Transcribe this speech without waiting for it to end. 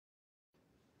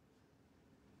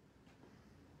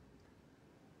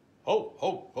Ho,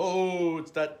 ho, ho,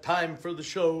 it's that time for the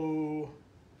show.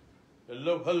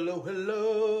 Hello, hello,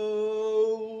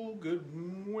 hello. Good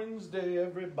Wednesday,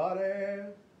 everybody.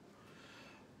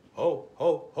 Ho,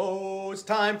 ho, ho, it's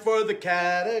time for the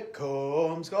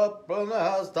catacombs. Up on the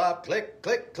housetop, click,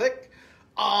 click, click.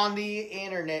 On the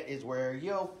internet is where I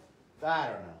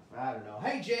don't know.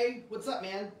 Hey, Jay, what's up,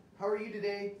 man? How are you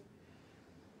today?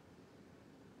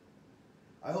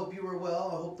 I hope you are well.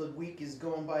 I hope the week is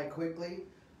going by quickly.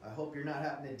 I hope you're not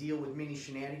having to deal with many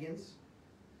shenanigans.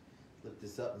 Flip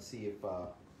this up and see if,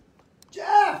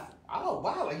 Jeff! Oh,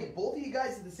 wow, I get both of you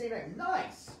guys at the same time.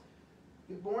 Nice!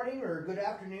 Good morning or good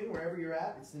afternoon, wherever you're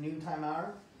at. It's the noontime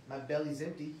hour. My belly's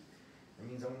empty. That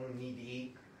means I'm going to need to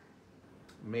eat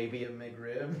maybe a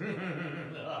McRib.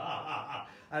 I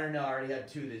don't know, I already had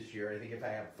 2 this year. I think if I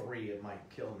have 3, it might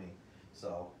kill me.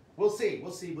 So, we'll see.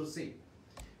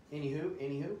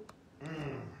 Anywho.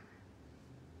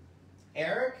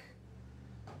 Eric,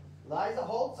 Liza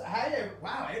Holtz, hi there.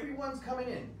 Wow, everyone's coming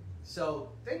in.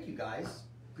 So, thank you guys.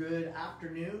 Good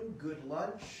afternoon, good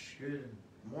lunch, good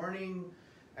morning.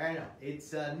 I don't know.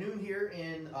 It's noon here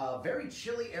in very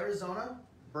chilly Arizona.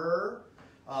 Burr.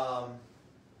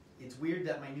 It's weird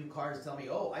that my new cars tell me,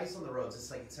 oh, ice on the roads.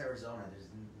 It's like it's Arizona. There's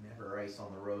never ice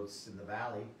on the roads in the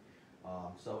valley.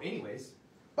 So anyways,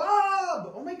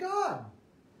 Bob! Oh my God.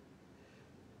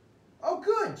 Oh,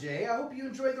 good, Jay. I hope you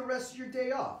enjoy the rest of your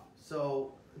day off.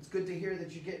 So it's good to hear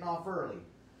that you're getting off early.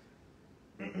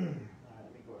 All right, let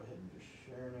me go ahead and just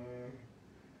share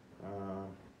now.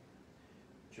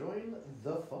 Join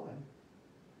the fun.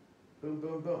 Boom,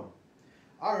 boom, boom.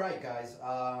 All right, guys.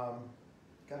 Got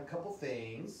a couple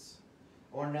things.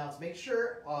 I want to announce. Make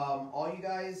sure all you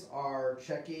guys are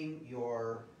checking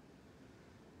your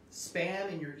spam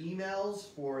in your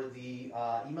emails for the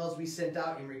emails we sent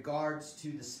out in regards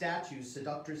to the statues,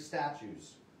 seductress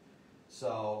statues.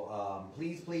 So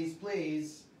please. What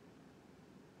is?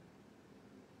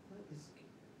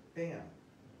 Bam.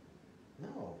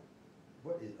 No.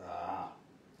 What is?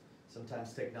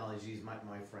 Sometimes technology is my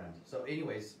friend. So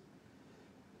anyways,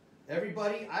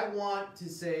 everybody, I want to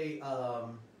say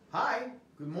hi,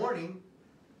 good morning,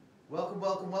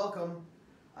 welcome.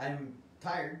 I'm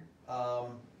tired.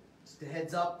 Just a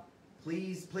heads up,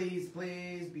 please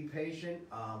be patient.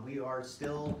 We are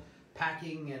still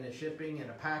packing and shipping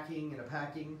and packing.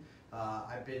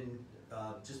 I've been,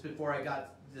 just before I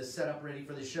got the setup ready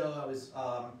for the show, I was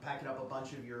packing up a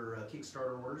bunch of your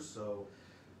Kickstarter orders, so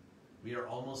we are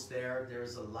almost there.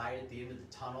 There's a light at the end of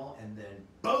the tunnel, and then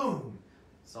boom!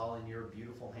 It's all in your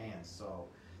beautiful hands. So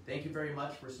thank you very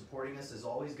much for supporting us as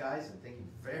always, guys, and thank you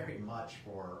very much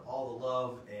for all the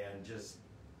love and just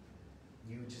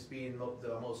you just being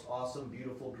the most awesome,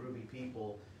 beautiful, groovy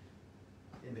people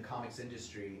in the comics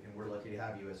industry, and we're lucky to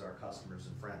have you as our customers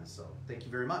and friends. So thank you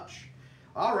very much.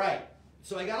 All right,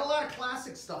 so I got a lot of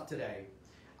classic stuff today.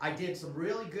 I did some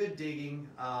really good digging.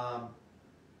 I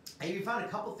even found a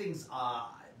couple things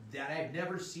that I've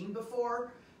never seen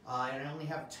before, and I only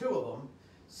have 2 of them.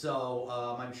 So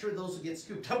I'm sure those will get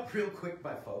scooped up real quick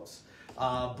by folks.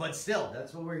 But still,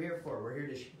 that's what we're here for. We're here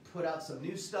to put out some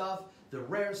new stuff, the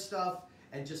rare stuff,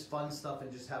 and just fun stuff, and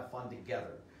just have fun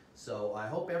together. So I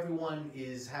hope everyone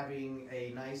is having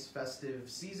a nice festive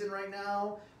season right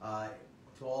now.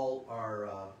 To all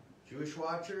our Jewish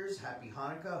watchers, happy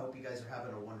Hanukkah. I hope you guys are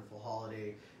having a wonderful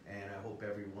holiday, and I hope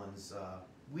everyone's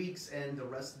weeks and the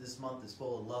rest of this month is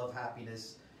full of love,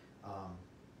 happiness.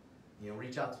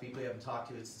 Reach out to people you haven't talked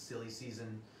to. It's the silly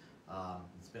season.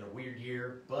 It's been a weird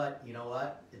year, but you know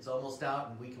what? It's almost out,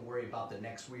 and we can worry about the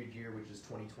next weird year, which is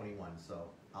 2021. So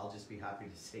I'll just be happy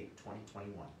to say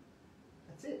 2021.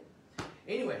 That's it.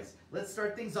 Anyways, let's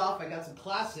start things off. I got some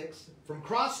classics from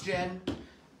CrossGen.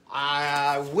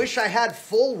 I wish I had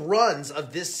full runs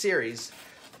of this series,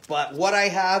 but what I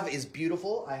have is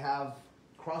beautiful. I have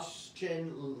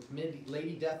CrossGen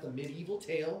Lady Death, a Medieval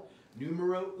Tale,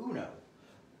 numero uno.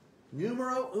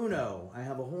 I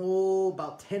have a whole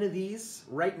about 10 of these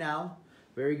right now.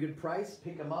 Very good price.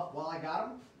 Pick them up while I got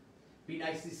them. Be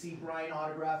nice to see Brian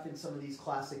autographing some of these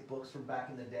classic books from back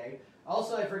in the day.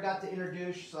 Also, I forgot to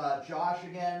introduce Josh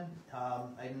again.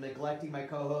 I'm neglecting my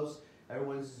co-host.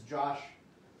 Everyone's Josh,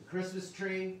 the Christmas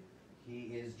tree.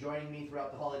 He is joining me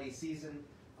throughout the holiday season.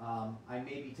 I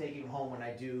may be taking him home when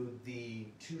I do the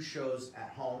 2 shows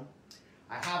at home.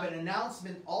 I have an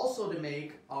announcement also to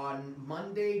make. On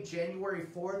Monday, January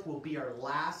 4th, will be our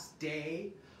last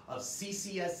day of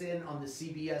CCSN on the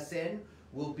CBSN.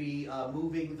 We'll be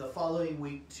moving the following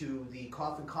week to the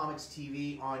Coffin Comics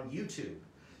TV on YouTube.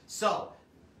 So,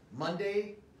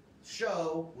 Monday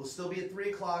show will still be at 3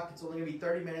 o'clock. It's only going to be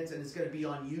 30 minutes, and it's going to be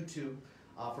on YouTube.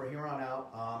 for here on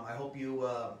out. I hope you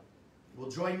will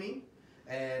join me.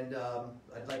 And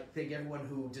I'd like to thank everyone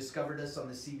who discovered us on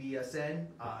the CBSN.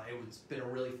 It's been a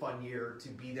really fun year to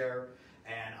be there.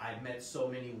 And I've met so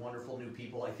many wonderful new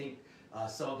people. I think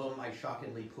some of them I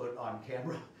shockingly put on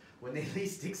camera when they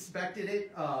least expected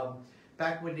it.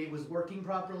 Back when it was working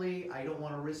properly, I don't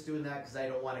want to risk doing that because I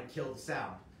don't want to kill the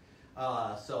sound.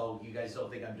 So you guys don't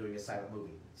think I'm doing a silent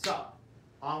movie. So,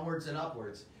 onwards and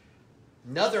upwards.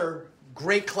 Another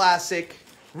great classic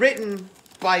written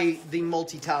by the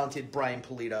multi-talented Brian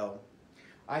Pulido.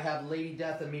 I have Lady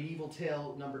Death, A Medieval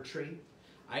Tale #3.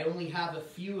 I only have a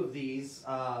few of these.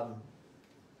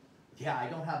 Yeah, I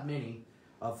don't have many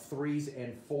of 3s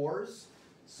and 4s.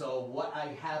 So what I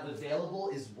have available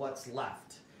is what's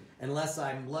left. Unless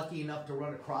I'm lucky enough to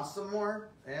run across some more.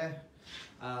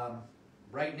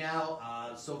 Right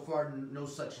now, so far, no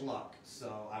such luck.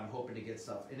 So I'm hoping to get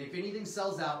stuff. And if anything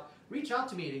sells out, reach out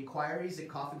to me at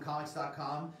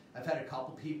inquiries@coffincomics.com. I've had a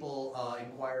couple people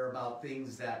inquire about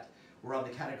things that were on the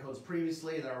Catacombs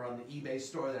previously that are on the eBay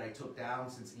store that I took down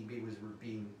since eBay was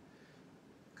being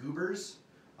goobers.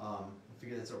 I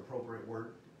figure that's an appropriate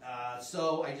word.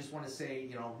 So I just want to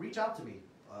say, reach out to me.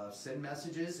 Send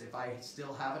messages. If I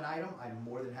still have an item, I'm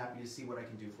more than happy to see what I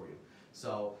can do for you.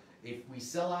 So if we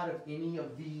sell out of any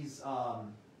of these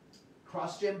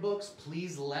cross-gen books,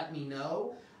 please let me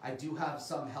know. I do have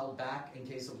some held back in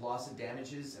case of loss and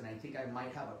damages, and I think I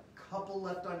might have a couple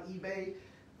left on eBay,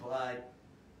 but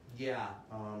yeah,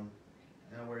 I'll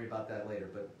worry about that later.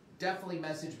 But definitely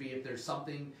message me if there's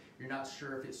something you're not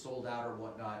sure if it's sold out or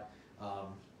whatnot.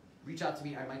 Reach out to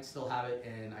me. I might still have it,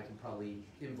 and I can probably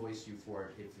invoice you for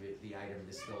it if the item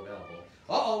is still available.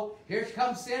 Uh-oh, here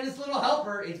comes Santa's little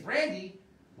helper. It's Brandy,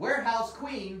 warehouse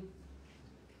queen.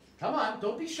 Come on,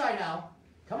 don't be shy now.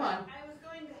 Come on. I was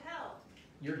going to hell.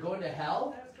 You're going to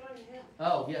hell? I was going to hell.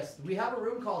 Oh, yes. We have a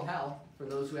room called Hell for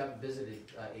those who haven't visited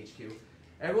HQ.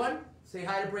 Everyone, say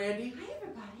hi to Brandy. Hi,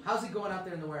 everybody. How's it going out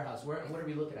there in the warehouse? What are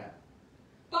we looking at?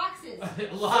 Boxes.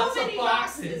 Lots so many of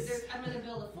boxes. I'm going to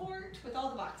build a fort with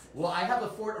all the boxes. Well, I have a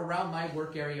fort around my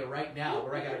work area right now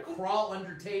where I got to crawl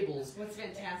under tables. What's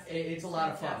fantastic. It's a lot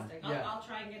of fun. Yeah. I'll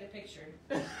try and get a picture.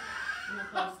 I'm going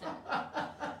to post it.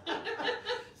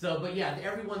 So, but yeah,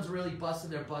 everyone's really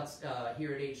busting their butts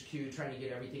here at HQ trying to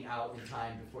get everything out in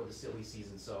time before the silly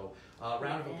season. So,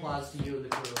 round of applause to you and the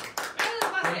crew.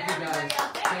 Thank you guys.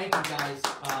 Thank you guys.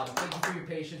 Thank you for your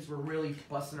patience. We're really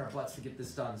busting our butts to get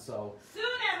this done. So soon,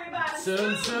 everybody.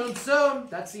 Soon.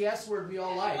 That's the S word we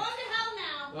all like. Going to hell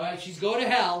now. All right, she's going to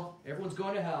hell. Everyone's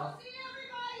going to hell. I'll see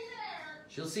everybody there.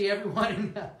 She'll see everyone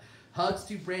in hell. Hugs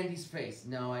to Brandy's face.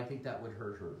 No, I think that would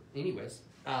hurt her. Anyways,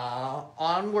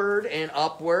 onward and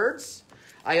upwards.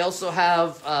 I also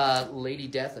have Lady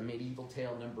Death, A Medieval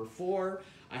Tale #4.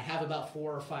 I have about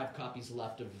 4 or 5 copies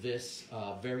left of this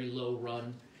very low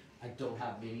run. I don't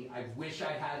have many. I wish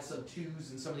I had some 2s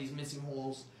and some of these missing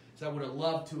holes. So I would have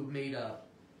loved to have made a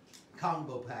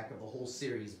combo pack of a whole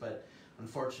series, but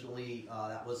unfortunately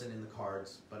that wasn't in the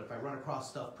cards. But if I run across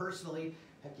stuff personally,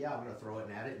 heck yeah, I'm going to throw it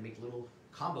at it and make little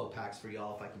combo packs for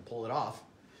y'all if I can pull it off.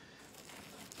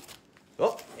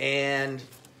 Oh, and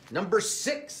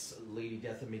 #6, Lady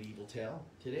Death, A Medieval Tale.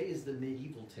 Today is the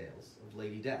Medieval Tales of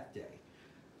Lady Death Day.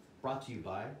 Brought to you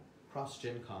by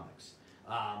Coffin Comics.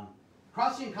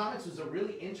 Coffin Comics was a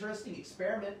really interesting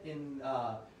experiment in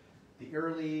the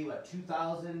early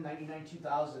 2000, 99,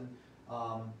 2000.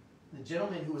 The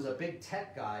gentleman who was a big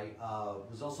tech guy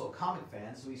was also a comic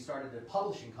fan, so he started a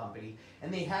publishing company.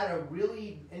 And they had a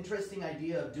really interesting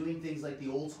idea of doing things like the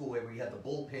old school way, where you had the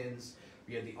bullpens,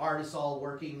 you had the artists all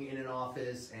working in an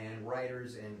office, and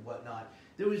writers and whatnot.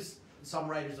 There was some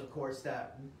writers, of course,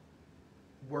 that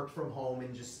worked from home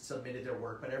and just submitted their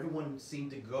work, but everyone seemed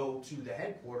to go to the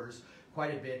headquarters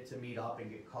quite a bit to meet up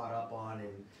and get caught up on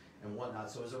and whatnot.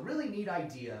 So it was a really neat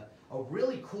idea, a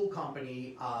really cool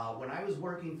company. When I was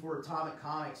working for Atomic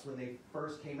Comics when they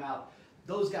first came out,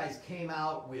 those guys came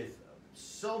out with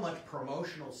so much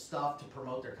promotional stuff to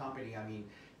promote their company. I mean,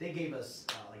 they gave us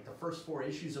like the first 4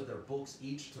 issues of their books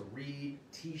each to read,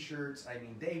 t-shirts. I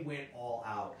mean, they went all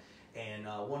out. And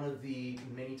one of the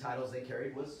many titles they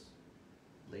carried was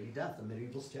Lady Death, A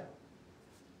Medieval Tale.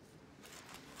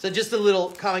 So just a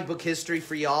little comic book history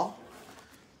for y'all.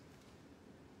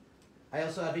 I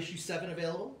also have issue 7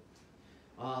 available.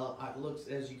 Looks,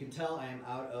 as you can tell, I am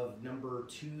out of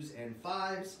 #2s and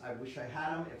 5s. I wish I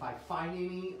had them. If I find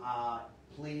any,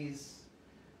 please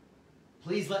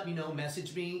let me know.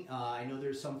 Message me. I know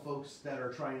there's some folks that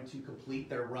are trying to complete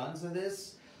their runs of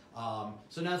this.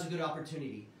 So now's a good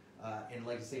opportunity. And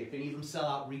like I say, if any of them sell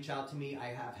out, reach out to me. I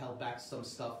have held back some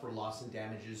stuff for loss and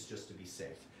damages just to be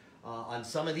safe. on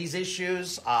some of these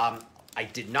issues. I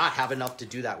did not have enough to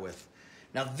do that with.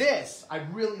 Now this, I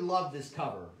really love this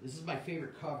cover. This is my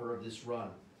favorite cover of this run.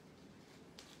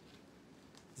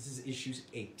 This is issue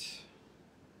 8.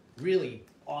 Really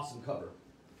awesome cover.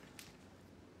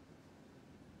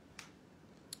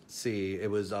 Let's see, it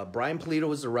was Brian Pulido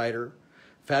was the writer.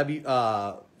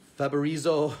 Fabrizio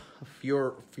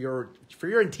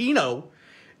Fiorentino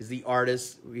is the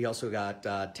artist. We also got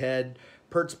Ted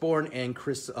Pertzborn and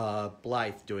Chris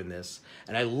Blythe doing this.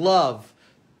 And I love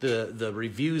the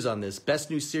reviews on this. Best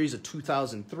new series of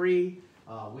 2003.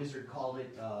 Wizard called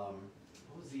it,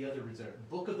 what was the other result?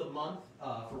 Book of the month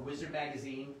for Wizard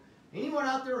Magazine. Anyone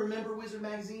out there remember Wizard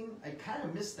Magazine? I kind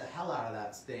of missed the hell out of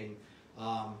that thing.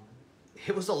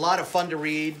 It was a lot of fun to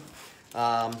read.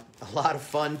 A lot of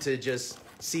fun to just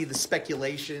see the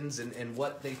speculations and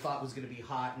what they thought was going to be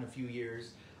hot in a few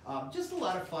years. Just a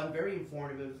lot of fun, very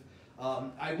informative.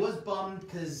 I was bummed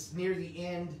because near the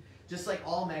end, just like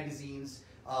all magazines,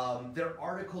 their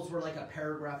articles were like a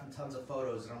paragraph and tons of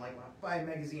photos. And I'm like, when I buy a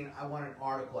magazine, I want an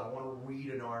article. I want to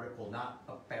read an article, not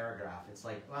a paragraph. It's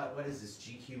like, what is this,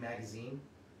 GQ magazine?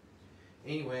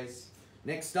 Anyways,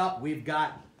 next up, we've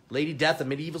got Lady Death of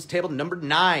Medieval's Table number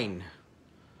 9.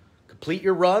 Complete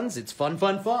your runs. It's fun,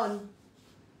 fun, fun.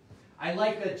 I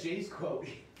like Jay's quote.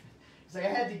 He's like, I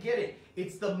had to get it.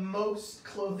 It's the most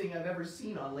clothing I've ever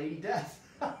seen on Lady Death.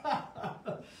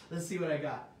 Let's see what I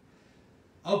got.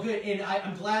 Oh, good. And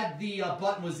I'm glad the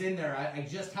button was in there. I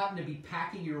just happened to be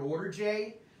packing your order,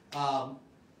 Jay. And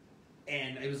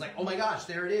it was like, oh my gosh,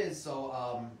 there it is. So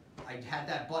I had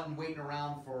that button waiting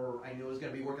around for, I knew I was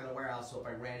going to be working in the warehouse. So if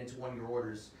I ran into one of your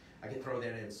orders, I could throw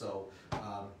that in. So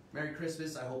Merry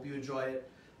Christmas. I hope you enjoy it.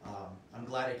 I'm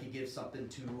glad I could give something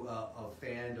to a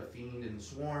fan, a fiend, and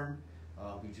sworn.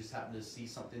 We just happened to see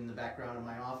something in the background of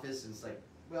my office, and it's like,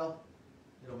 well,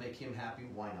 it'll make him happy.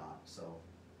 Why not? So,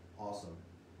 awesome.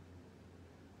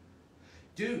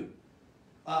 Dude,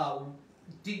 have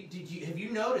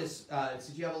you noticed,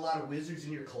 since you have a lot of wizards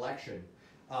in your collection,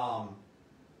 how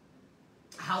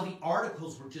the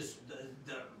articles were just,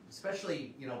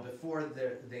 especially, you know, before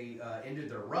they ended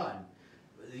their run,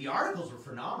 the articles were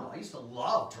phenomenal. I used to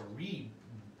love to read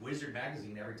Wizard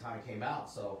Magazine every time it came out.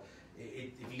 So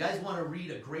if you guys want to read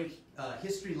a great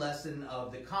history lesson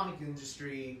of the comic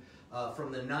industry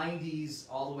from the 90s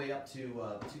all the way up to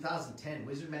 2010,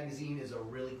 Wizard Magazine is a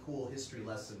really cool history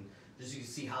lesson. Just so you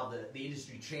can see how the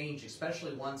industry changed,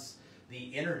 especially once the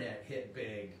internet hit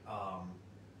big.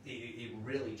 It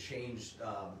really changed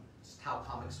how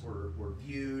comics were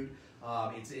viewed.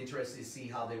 It's interesting to see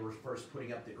how they were first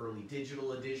putting up the early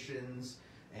digital editions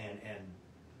and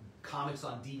comics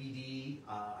on DVD.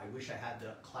 I wish I had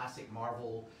the classic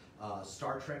Marvel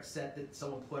Star Trek set that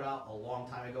someone put out a long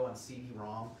time ago on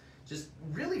CD-ROM. Just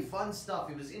really fun stuff.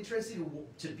 It was interesting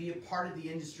to be a part of the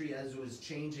industry as it was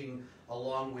changing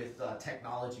along with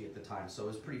technology at the time. So it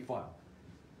was pretty fun.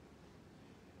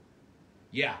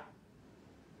 Yeah.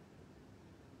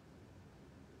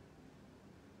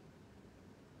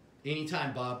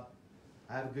 Anytime, Bob.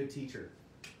 I have a good teacher.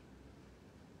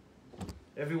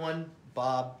 Everyone,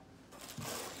 Bob.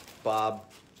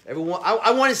 Everyone,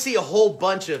 I want to see a whole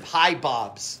bunch of hi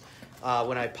Bobs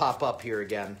when I pop up here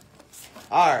again.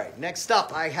 All right, next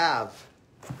up I have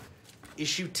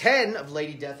issue 10 of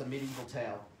Lady Death, A Medieval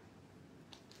Tale.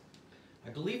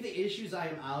 I believe the issues I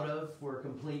am out of for a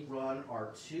complete run are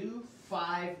 2,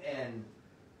 5, and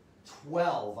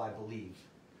 12, I believe.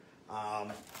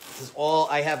 This is all,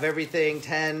 I have everything,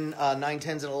 10, 9, 10s,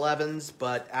 and 11s,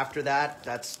 but after that,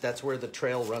 that's where the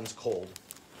trail runs cold.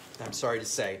 I'm sorry to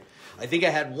say. I think I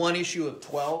had one issue of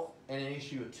 12 and an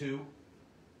issue of 2.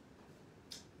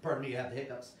 Pardon me, I have the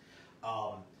hiccups.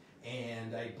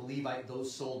 And I believe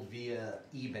those sold via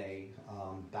eBay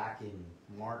back in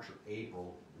March or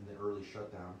April in the early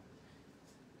shutdown.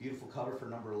 Beautiful cover for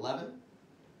number 11.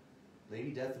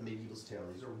 Lady Death of Medieval's Tale.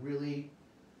 These are really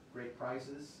great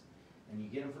prices. And you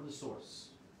get them from the source.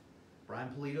 Brian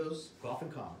Pulido's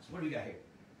Coffin Comics. What do we got here?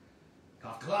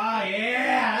 Coffin,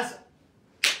 yes!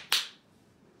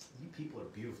 You people are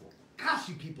beautiful. Gosh,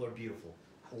 you people are beautiful.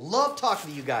 I love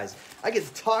talking to you guys. I get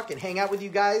to talk and hang out with you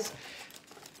guys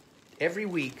every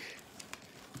week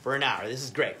for an hour. This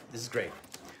is great. This is great.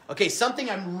 Okay, something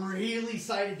I'm really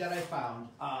excited that I found.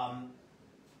 I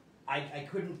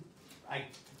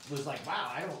was like,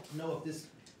 wow, I don't know if this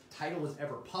title was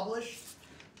ever published.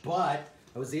 But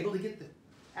I was able to get the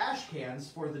ash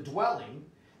cans for The Dwelling.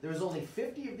 There was only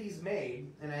 50 of these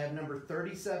made, and I have number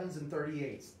 37s and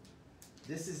 38s.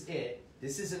 This is it.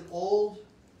 This is an old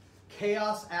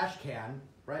Chaos ash can.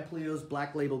 Brian Pulido's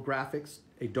Black Label Graphics,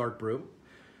 a dark brew.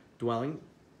 Dwelling.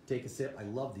 take a sip. I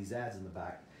love these ads in the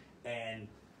back. And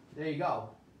there you go.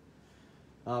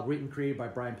 Written and created by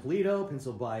Brian Pulido,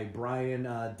 penciled by Brian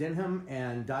Denham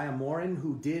and Dia Morin,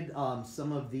 who did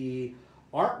some of the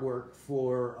artwork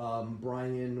for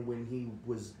Brian when he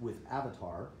was with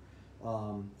Avatar.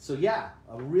 So yeah,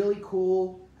 a really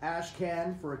cool ash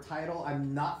can for a title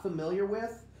I'm not familiar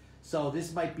with. So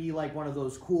this might be like one of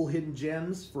those cool hidden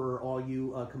gems for all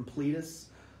you completists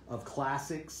of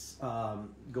classics,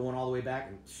 going all the way back.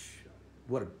 And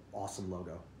what an awesome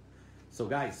logo. So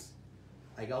guys,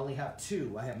 I only have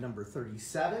two. I have number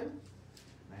 37.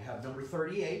 I have number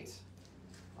 38.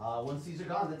 Once these are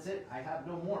gone, that's it. I have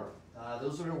no more.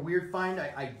 Those are a weird find.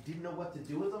 I didn't know what to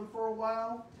do with them for a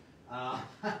while. I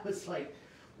was like,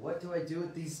 what do I do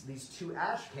with these two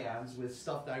ash cans with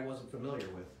stuff that I wasn't familiar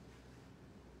with?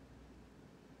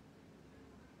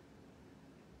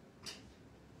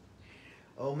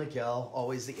 Oh, Miguel,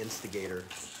 always the instigator.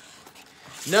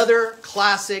 Another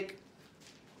classic.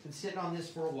 Been sitting on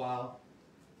this for a while.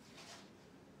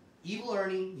 Evil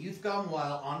Ernie, Youth Gone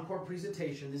Wild, Encore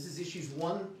presentation. This is issues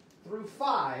 1 through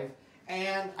 5.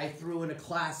 And I threw in a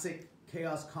classic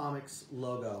Chaos Comics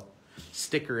logo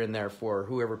sticker in there for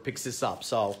whoever picks this up.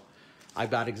 So I've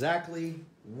got exactly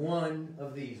one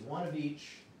of these. One of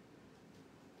each.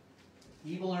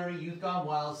 Evil Ernie, Youth Gone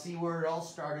Wild. See where it all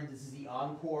started. This is the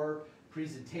Encore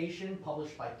presentation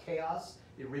published by Chaos.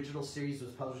 The original series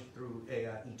was published through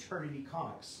Eternity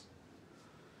Comics.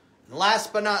 And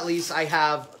last but not least, I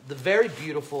have the very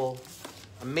beautiful,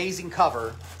 amazing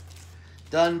cover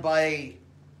done by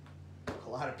a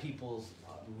lot of people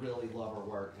who really love our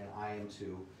work, and I am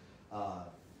too.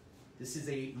 This is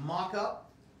a mock-up.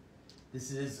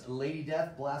 This is Lady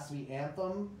Death Blasphemy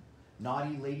Anthem,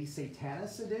 Naughty Lady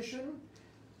Satanist edition.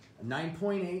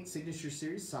 9.8 signature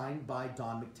series signed by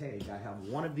Don McTagg. I have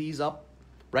one of these up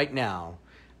right now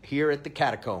here at the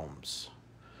Catacombs.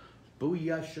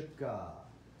 Booyah shaka.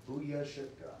 Booyah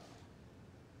shaka.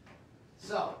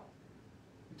 So,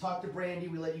 we talked to Brandy.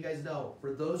 We let you guys know.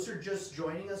 For those who are just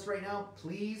joining us right now,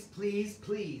 please, please,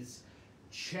 please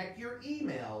check your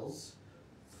emails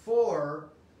for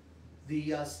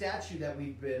the statue that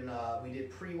we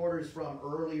did pre-orders from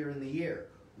earlier in the year.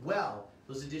 Well,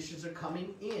 those editions are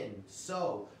coming in,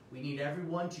 so we need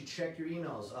everyone to check your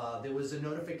emails. There was a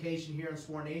notification here in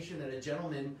Sworn Nation that a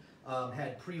gentleman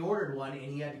had pre-ordered one,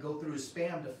 and he had to go through his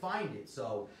spam to find it.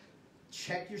 So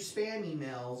check your spam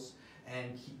emails,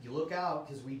 and you look out,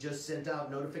 because we just sent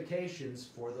out notifications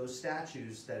for those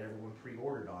statues that everyone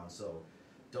pre-ordered on. So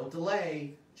don't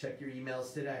delay. Check your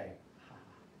emails today.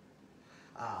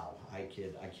 Oh, I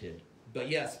kid. But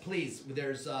yes, please,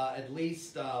 there's at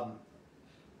least...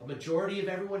 a majority of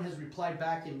everyone has replied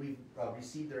back, and we've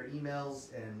received their emails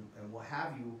and what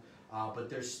have you, but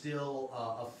there's still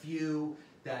a few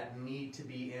that need to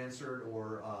be answered,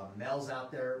 or mails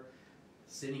out there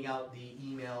sending out the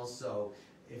emails. So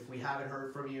if we haven't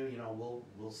heard from you,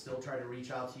 we'll still try to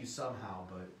reach out to you somehow,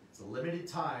 but it's a limited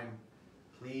time.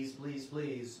 Please, please,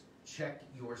 please check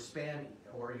your spam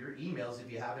or your emails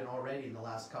if you haven't already in the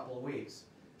last couple of weeks.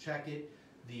 Check it.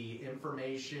 The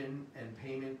information and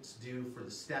payments due for the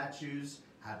statues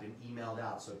have been emailed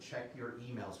out, so check your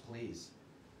emails, please.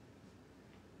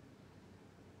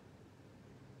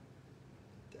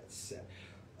 That's it.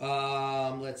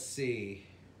 Let's see.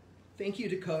 Thank you,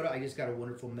 Dakota. I just got a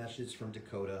wonderful message from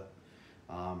Dakota.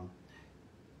 In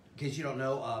case you don't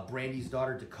know, Brandy's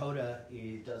daughter, Dakota,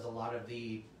 does a lot of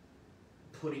the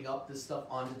putting up this stuff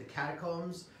onto the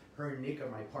Catacombs. Her and Nick are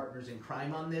my partners in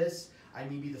crime on this. I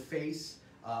may be the face.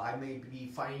 I may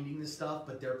be finding the stuff,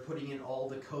 but they're putting in all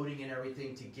the coding and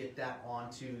everything to get that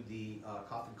onto the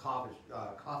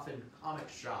Coffin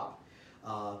Comics shop.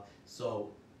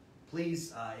 So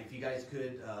please, if you guys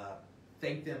could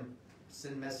thank them,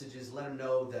 send messages, let them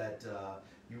know that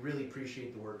you really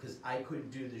appreciate the work, because I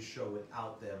couldn't do this show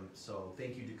without them. So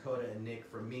thank you, Dakota and Nick,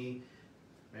 from me.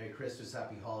 Merry Christmas,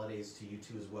 Happy Holidays to you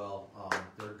too as well.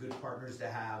 They're good partners to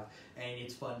have, and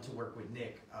it's fun to work with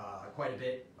Nick quite a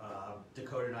bit.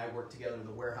 Dakota and I worked together in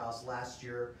the warehouse last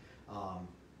year.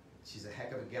 She's a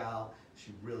heck of a gal.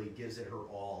 She really gives it her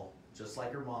all, just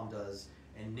like her mom does.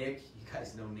 And Nick, you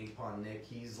guys know Napalm Nick.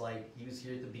 He was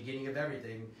here at the beginning of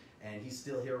everything, and he's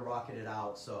still here rocking it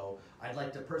out. So I'd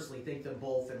like to personally thank them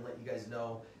both and let you guys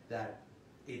know that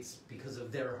it's because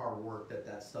of their hard work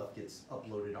that stuff gets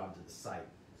uploaded onto the site.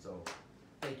 So,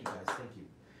 thank you guys, thank you.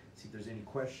 See if there's any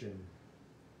question.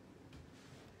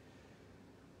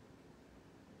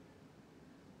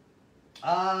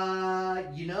 I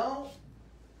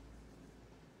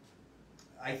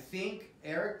think,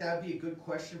 Eric, that would be a good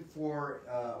question for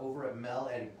over at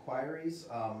Mel at Inquiries.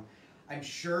 I'm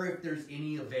sure if there's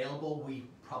any available, we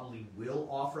probably will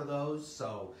offer those.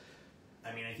 So,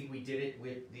 I mean, I think we did it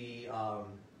with the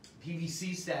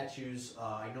PVC statues.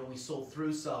 I know we sold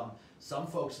through some. Some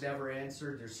folks never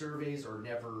answered their surveys or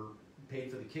never paid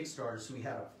for the Kickstarter, so we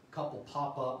had a couple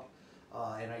pop up,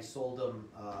 and I sold them,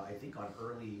 I think, on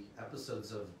early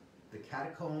episodes of the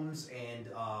Catacombs, and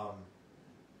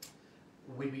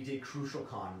when we did Crucial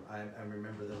Con, I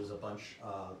remember there was a bunch,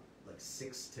 like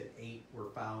 6 to 8 were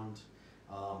found,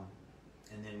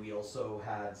 and then we also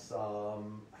had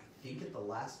some, I think at the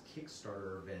last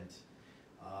Kickstarter event,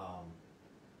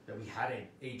 that we had at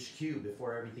HQ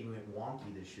before everything went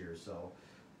wonky this year. So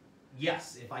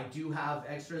yes, if I do have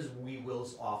extras, we will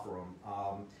offer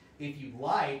them. If you'd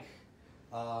like,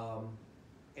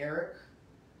 Eric,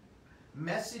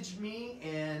 message me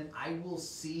and I will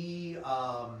see,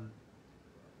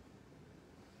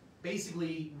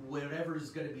 basically whatever is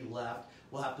going to be left.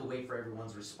 We'll have to wait for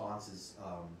everyone's responses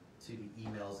to the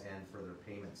emails and for their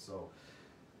payments. So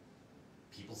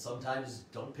people sometimes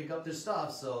don't pick up their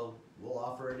stuff, so we'll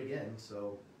offer it again.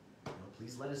 So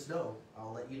please let us know.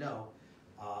 I'll let you know.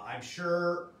 I'm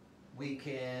sure we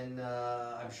can.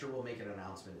 I'm sure we'll make an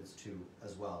announcement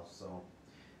as well. So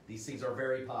these things are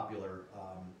very popular.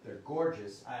 They're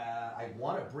gorgeous. I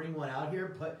want to bring one out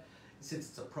here, but since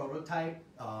it's a prototype,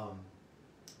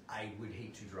 I would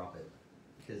hate to drop it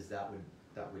because that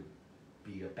would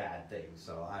be a bad thing.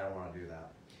 So I don't want to do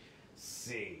that.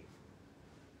 See.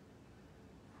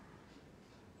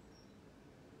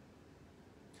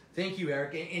 Thank you,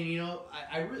 Eric. And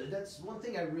I really, that's one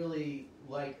thing I really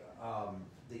like,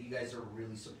 that you guys are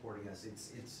really supporting us.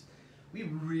 We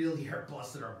really are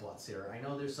busting our butts here. I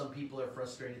know there's some people are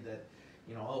frustrated that,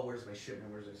 oh, where's my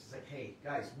shipment? It's like, hey,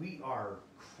 guys, we are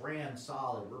crammed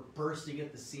solid. We're bursting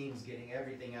at the seams, getting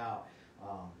everything out,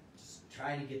 just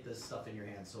trying to get this stuff in your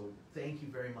hands. So thank you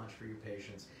very much for your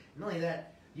patience. Not only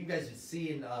that, you guys have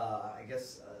seen, I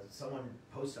guess, someone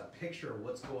post a picture of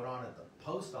what's going on at the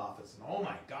post office, and oh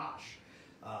my gosh,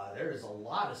 there is a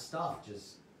lot of stuff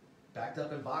just backed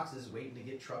up in boxes waiting to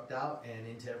get trucked out and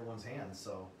into everyone's hands.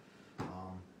 So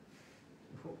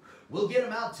we'll get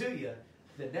them out to you.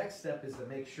 The next step is to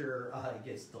make sure it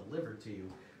gets delivered to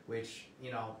you, which,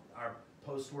 our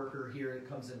post worker here that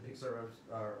comes in and picks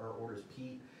our orders,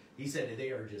 Pete, he said that they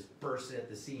are just bursting at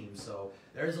the seams. So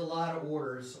there's a lot of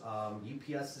orders.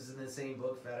 UPS is in the same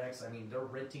boat, FedEx. I mean, they're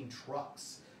renting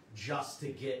trucks just to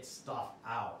get stuff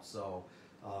out. So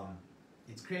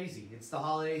it's crazy. It's the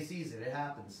holiday season. It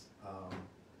happens.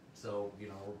 So,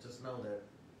 just know that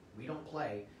we don't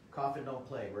play. Coffin don't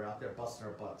play. We're out there busting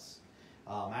our butts.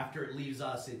 After it leaves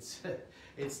us,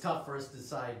 it's tough for us to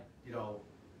decide,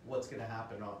 what's going to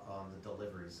happen on the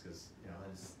deliveries, because,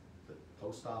 it's the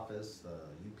post office,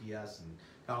 the UPS, and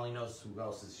God only knows who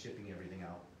else is shipping everything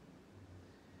out.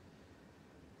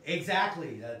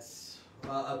 Exactly.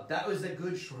 That was a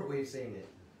good short way of saying it.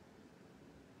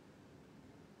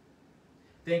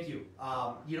 Thank you.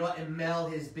 You know what? And Mel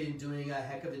has been doing a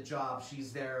heck of a job.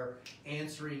 She's there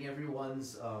answering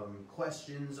everyone's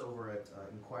questions over at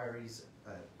inquiries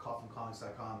at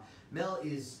coffincomics.com. Mel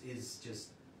is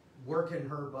just working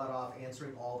her butt off,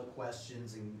 answering all the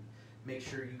questions, and make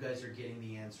sure you guys are getting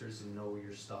the answers and know where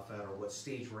your stuff at or what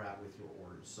stage we're at with your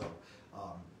orders. So,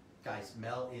 guys,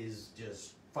 Mel is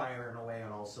just firing away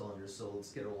on all cylinders. So let's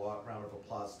get a round of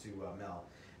applause to Mel.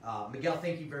 Miguel,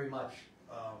 thank you very much.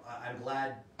 I'm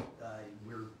glad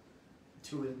we're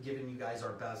giving you guys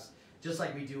our best, just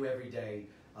like we do every day.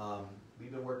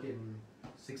 We've been working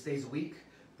 6 days a week.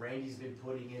 Brandy's been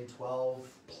putting in 12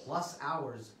 plus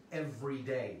hours every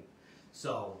day.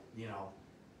 So,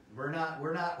 we're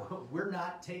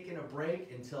not taking a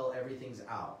break until everything's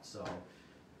out. So,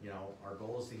 our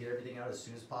goal is to get everything out as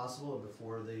soon as possible and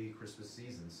before the Christmas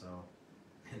season. So,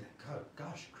 and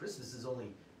gosh, Christmas is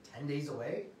only 10 days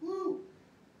away. Woo!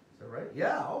 Is that right?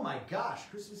 Yeah. Oh my gosh,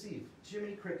 Christmas Eve.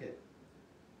 Jiminy Cricket.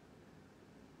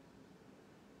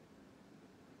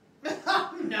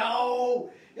 No!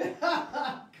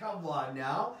 Come on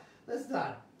now.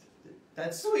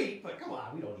 That's sweet, but come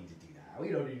on, we don't need to do that. We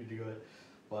don't need to do it.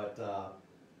 But,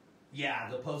 yeah,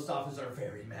 the post office are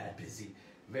very mad busy.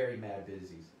 Very mad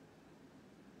busy.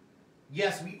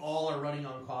 Yes, we all are running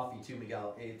on coffee too,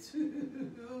 Miguel. It's,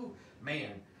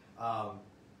 man.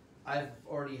 I've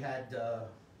already had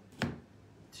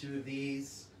 2 of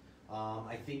these.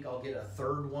 I think I'll get a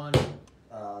 3rd one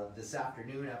this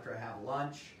afternoon after I have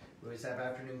lunch. We always have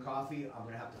afternoon coffee. I'm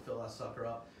going to have to fill that sucker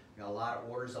up. Got a lot of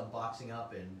orders I'm boxing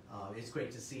up, and it's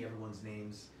great to see everyone's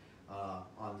names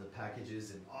on the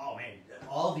packages. And oh man,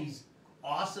 all these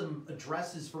awesome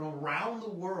addresses from around the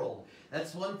world.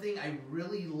 That's one thing I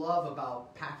really love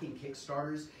about packing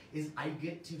Kickstarters is I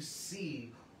get to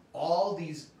see all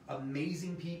these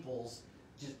amazing peoples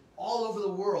just all over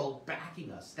the world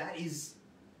backing us. That is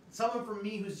someone from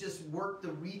me who's just worked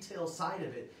the retail side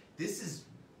of it. This is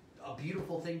a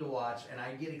beautiful thing to watch, and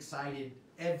I get excited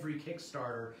every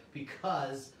Kickstarter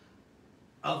because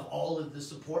of all of the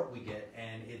support we get.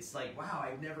 And it's like, wow,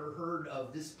 I've never heard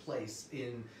of this place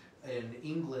in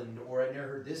England, or I've never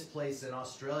heard this place in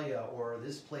Australia, or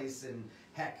this place in,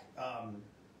 heck,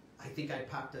 I think I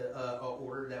packed a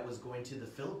order that was going to the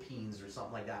Philippines or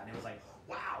something like that, and it was like,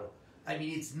 wow. I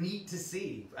mean, it's neat to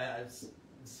see,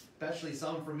 especially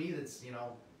someone for me that's, you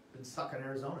know, been stuck in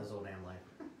Arizona his whole damn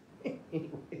life.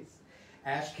 Anyways,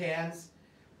 ash cans.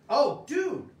 Oh,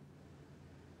 dude.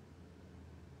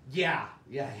 Yeah.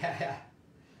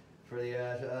 For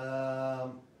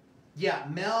the yeah,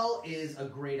 Mel is a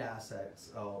great asset.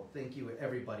 So thank you,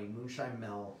 everybody. Moonshine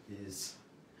Mel is.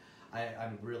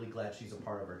 I'm really glad she's a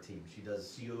part of our team.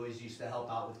 She always used to help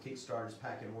out with Kickstarters,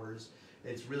 packing orders.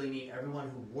 It's really neat. Everyone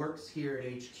who works here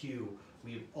at HQ,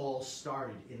 we've all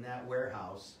started in that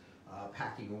warehouse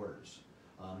packing orders.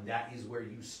 That is where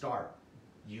you start.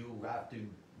 You have to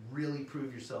really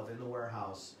prove yourself in the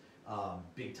warehouse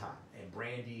big time. And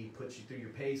Brandy puts you through your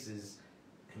paces.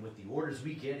 And with the orders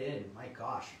we get in, my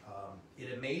gosh,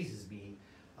 it amazes me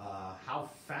how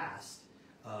fast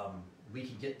we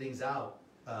can get things out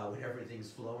when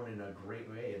everything's flowing in a great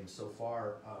way. And so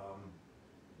far,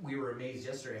 we were amazed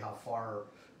yesterday how far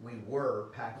we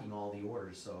were packing all the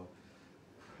orders. So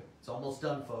it's almost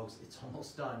done, folks. It's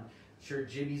almost done. Sure,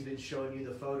 Jimmy's been showing you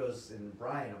the photos, and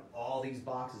Brian, of all these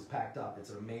boxes packed up.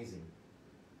 It's amazing.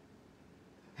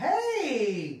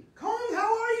 Hey, Kong,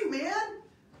 how are you, man?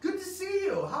 Good to see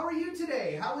you. How are you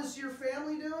today? How is your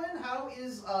family doing? How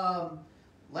is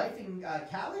life in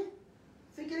Cali?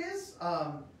 I think it is.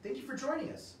 Thank you for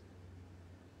joining us.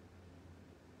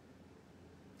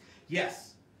 Yes.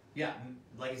 Yeah,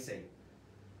 like I say,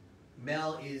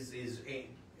 Mel is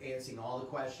answering all the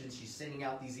questions. She's sending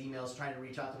out these emails, trying to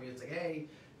reach out to me. It's like, hey,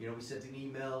 you know, we sent an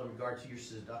email in regard to your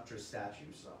seductress statue.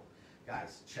 So,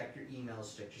 guys, check your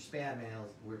emails, check your spam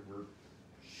mails. We're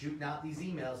shooting out these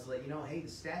emails to let you know, hey, the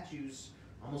statue's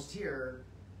almost here.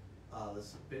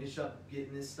 Let's finish up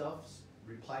getting this stuff,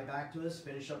 reply back to us,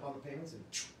 finish up on the payments, and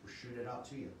we'll shoot it out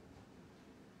to you.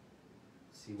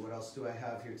 Let's see, what else do I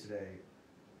have here today?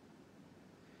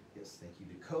 Yes, thank you,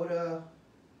 Dakota.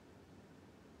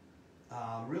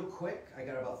 Real quick, I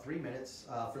got about 3 minutes.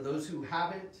 For those who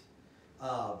haven't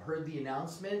heard the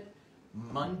announcement,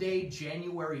 Monday,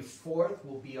 January 4th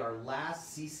will be our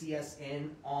last CCSN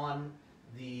on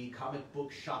the Comic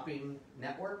Book Shopping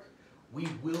Network. We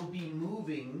will be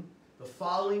moving the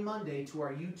following Monday to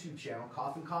our YouTube channel,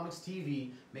 Coffin Comics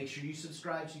TV. Make sure you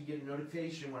subscribe so you get a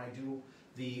notification when I do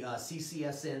the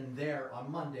CCSN there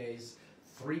on Mondays,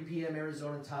 3 p.m.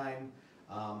 Arizona time.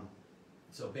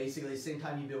 So basically, the same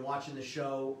time you've been watching the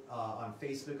show on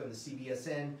Facebook on the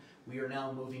CBSN, we are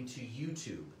now moving to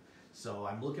YouTube. So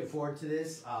I'm looking forward to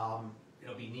this.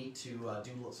 It'll be neat to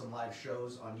do some live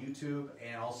shows on YouTube,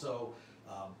 and also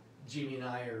Jimmy and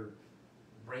I are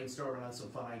brainstorming on some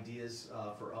fun ideas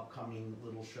for upcoming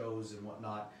little shows and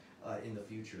whatnot in the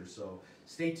future. So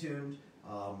stay tuned.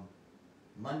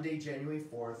 Monday, January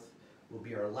 4th will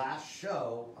be our last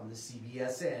show on the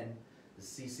CBSN.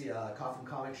 The Coffin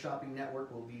Comics Shopping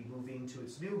Network will be moving to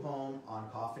its new home on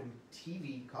Coffin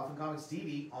Comics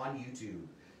TV on YouTube.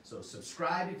 So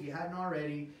subscribe if you hadn't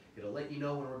already. It'll let you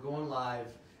know when we're going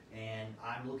live, and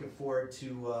I'm looking forward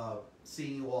to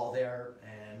seeing you all there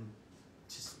and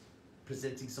just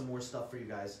presenting some more stuff for you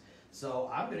guys. So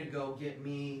I'm gonna go get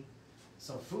me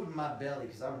some food in my belly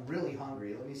because I'm really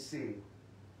hungry. Let me see.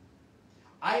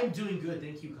 I am doing good,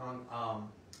 thank you,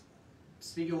 Kong.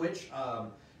 Speaking of which,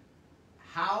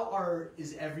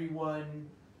 is everyone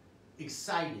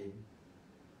excited,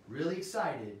 really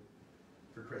excited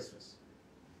for Christmas?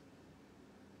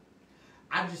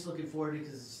 I'm just looking forward to it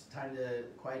because it's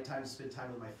quiet time to spend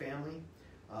time with my family.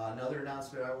 Another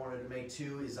announcement I wanted to make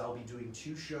too is I'll be doing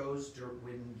 2 shows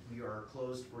when we are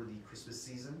closed for the Christmas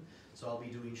season. So I'll be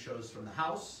doing shows from the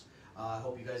house. I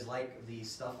hope you guys like the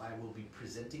stuff I will be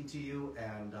presenting to you,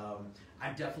 and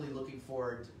I'm definitely looking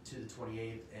forward to the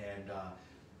 28th, and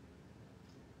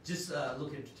just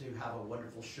looking to have a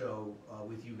wonderful show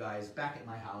with you guys back at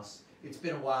my house. It's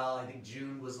been a while. I think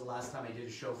June was the last time I did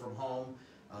a show from home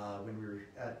when we were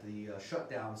at the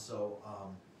shutdown. So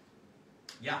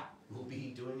yeah, I'll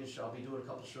be doing a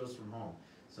couple shows from home.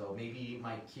 So maybe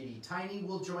my kitty Tiny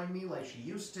will join me like she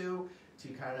used to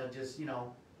kind of just, you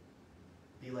know,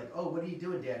 be like, oh, what are you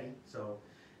doing, Daddy? So,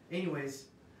 anyways,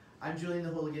 I'm Julian the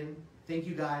Hooligan. Thank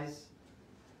you, guys.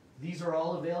 These are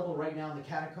all available right now in the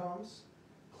Catacombs.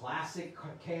 Classic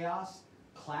Chaos,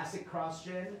 classic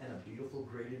cross-gen, and a beautiful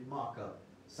graded mock-up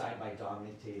signed by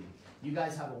Dominic Tavy. You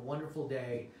guys have a wonderful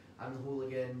day. I'm the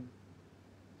Hooligan.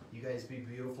 You guys be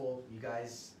beautiful. You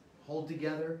guys hold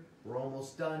together. We're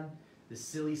almost done. The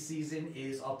silly season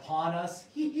is upon us.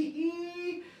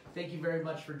 Thank you very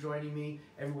much for joining me.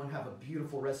 Everyone have a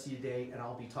beautiful rest of your day, and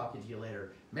I'll be talking to you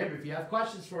later. Remember, if you have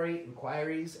questions for me,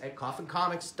 inquiries at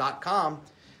coffincomics.com.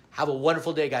 Have a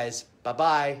wonderful day, guys.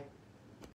 Bye-bye.